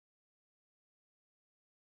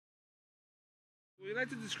Would you like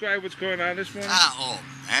to describe what's going on this morning? Oh,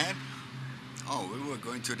 man. Oh, we were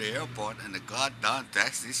going to the airport and the goddamn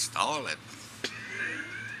taxi stole it.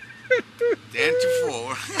 10 to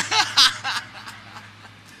 4.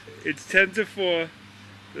 It's 10 to 4.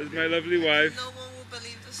 There's my lovely wife. No one will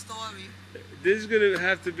believe the story. This is going to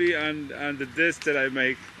have to be on the disc that I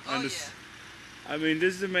make. Oh, yeah. I mean,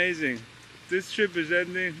 this is amazing. This trip is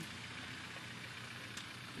ending.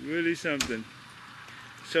 Really something.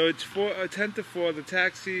 So it's 10 to 4. The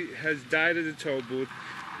taxi has died at the toll booth.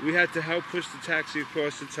 We had to help push the taxi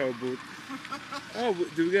across the toll booth. Oh,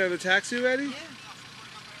 did we get on the taxi already?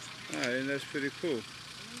 Yeah. Alright, and that's pretty cool.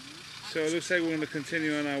 So it looks like we're going to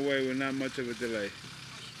continue on our way with not much of a delay.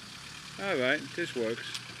 Alright, this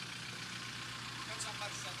works.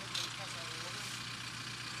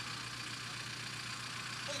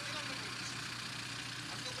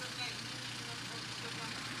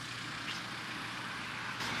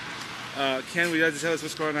 Ken, would you like to tell us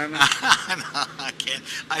what's going on now? No,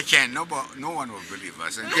 I can't. No one will believe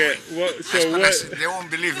us. Okay, so they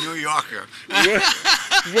won't believe New Yorker.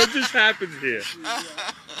 What just happened here?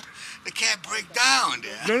 They can't break down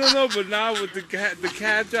there. No, but now with the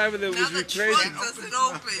cab driver that was replacing. Now the trunk doesn't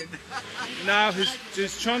open. Now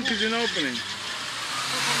his trunk isn't opening.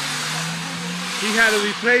 He had a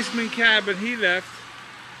replacement cab and he left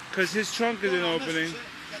because his trunk isn't opening.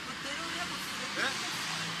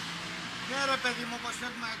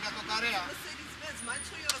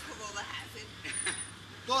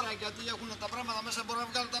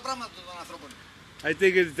 I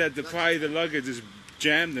think it's that probably the luggage is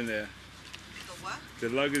jammed in there. The what? The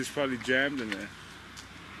luggage is probably jammed in there.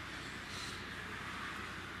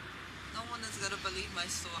 No one is going to believe my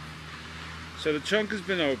story. So the trunk has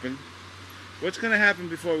been opened. What's going to happen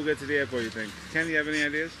before we get to the airport, you think? Ken, you have any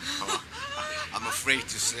ideas? Oh, I'm afraid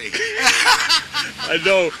to say. I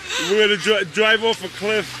know. We're going to drive off a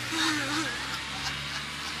cliff.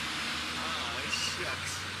 Oh,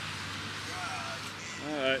 shucks.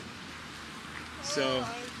 Alright. So...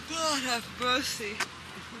 God have mercy.